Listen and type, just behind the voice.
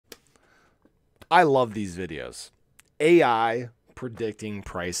I love these videos. AI predicting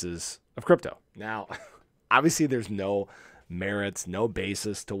prices of crypto. Now, obviously there's no merits, no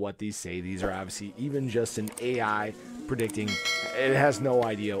basis to what these say. These are obviously even just an AI predicting. It has no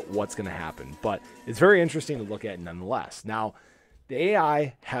idea what's going to happen, but it's very interesting to look at nonetheless. Now, the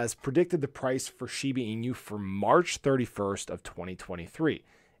AI has predicted the price for Shiba Inu for March 31st of 2023.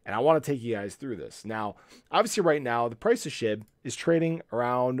 And I want to take you guys through this. Now, obviously right now, the price of Shib is trading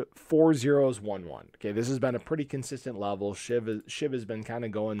around 4011. Okay, this has been a pretty consistent level. Shib has been kind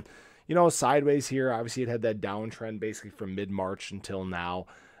of going, sideways here. Obviously, it had that downtrend basically from mid-March until now,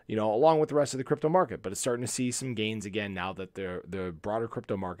 along with the rest of the crypto market. But it's starting to see some gains again now that the broader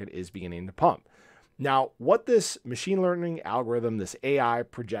crypto market is beginning to pump. Now, what this machine learning algorithm, this AI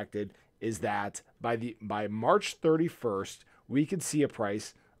projected, is that by March 31st, we could see a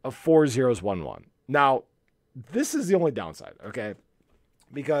price of 4011. Now, this is the only downside, okay?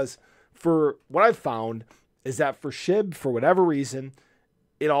 Because for what I've found is that for Shib, for whatever reason,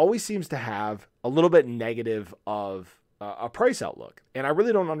 it always seems to have a little bit negative of a price outlook. And I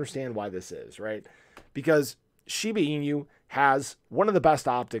really don't understand why this is, right? Because Shiba Inu has one of the best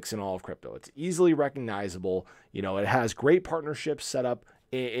optics in all of crypto. It's easily recognizable. It has great partnerships set up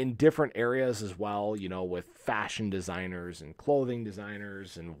in different areas as well, with fashion designers and clothing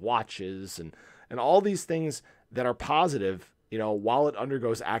designers and watches and all these things that are positive, while it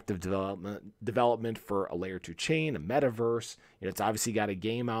undergoes active development for a layer 2 chain, a metaverse. It's obviously got a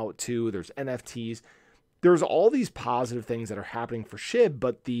game out too. There's NFTs. There's all these positive things that are happening for Shib,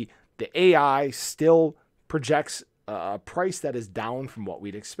 but the AI still projects a price that is down from what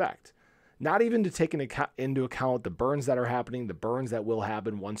we'd expect. Not even to take into account the burns that are happening, the burns that will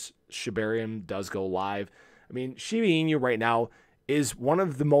happen once shibarium does go live. I mean, Shiba Inu right now is one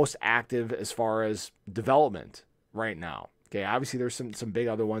of the most active as far as development right now. Okay, obviously there's some big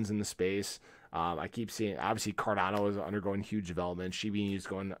other ones in the space. I keep seeing, obviously Cardano is undergoing huge development. Shiba Inu is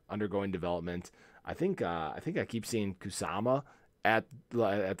undergoing development. I think I keep seeing Kusama at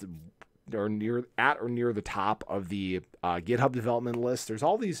or near the top of the GitHub development list. There's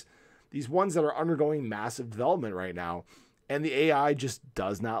all these ones that are undergoing massive development right now, and the AI just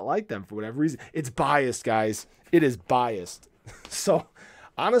does not like them for whatever reason. It's biased, guys. It is biased. So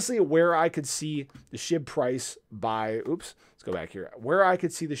honestly, where I could see the Shib price by, let's go back here. Where I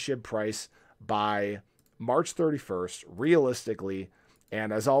could see the Shib price by March 31st, realistically,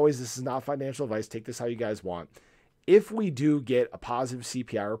 and as always, this is not financial advice. Take this how you guys want. If we do get a positive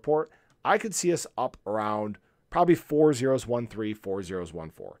CPI report, I could see us up around probably 4013,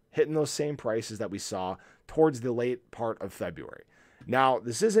 4014, hitting those same prices that we saw towards the late part of February. Now,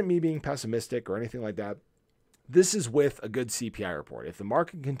 this isn't me being pessimistic or anything like that. This is with a good CPI report. If the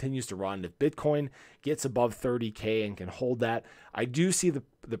market continues to run, if Bitcoin gets above 30K and can hold that, I do see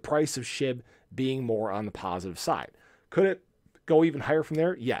the price of Shib being more on the positive side. Could it go even higher from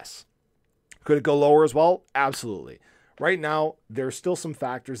there? Yes. Could it go lower as well? Absolutely. Right now, there's still some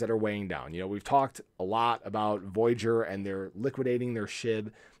factors that are weighing down. We've talked a lot about Voyager and they're liquidating their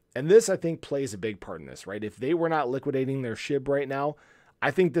Shib. And this, I think, plays a big part in this, right? If they were not liquidating their Shib right now,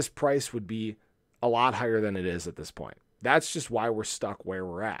 I think this price would be a lot higher than it is at this point. That's just why we're stuck where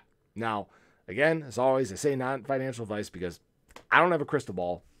we're at. Now, again, as always, I say not financial advice because I don't have a crystal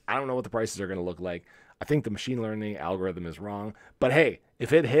ball. I don't know what the prices are going to look like. I think the machine learning algorithm is wrong. But hey,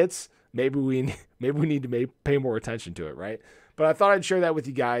 if it hits, maybe we need to pay more attention to it, right? But I thought I'd share that with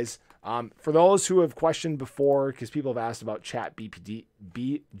you guys. For those who have questioned before, because people have asked about Chat GPT.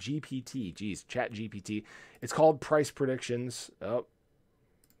 It's called Price Predictions. Oh,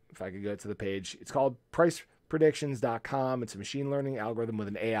 if I could go to the page. It's called pricepredictions.com. It's a machine learning algorithm with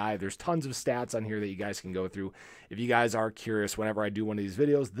an AI. There's tons of stats on here that you guys can go through. If you guys are curious, whenever I do one of these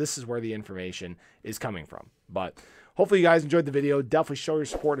videos, this is where the information is coming from. But hopefully you guys enjoyed the video. Definitely show your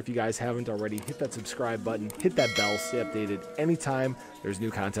support if you guys haven't already. Hit that subscribe button, hit that bell, stay updated anytime there's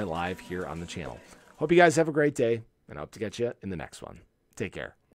new content live here on the channel. Hope you guys have a great day, and I hope to catch you in the next one. Take care.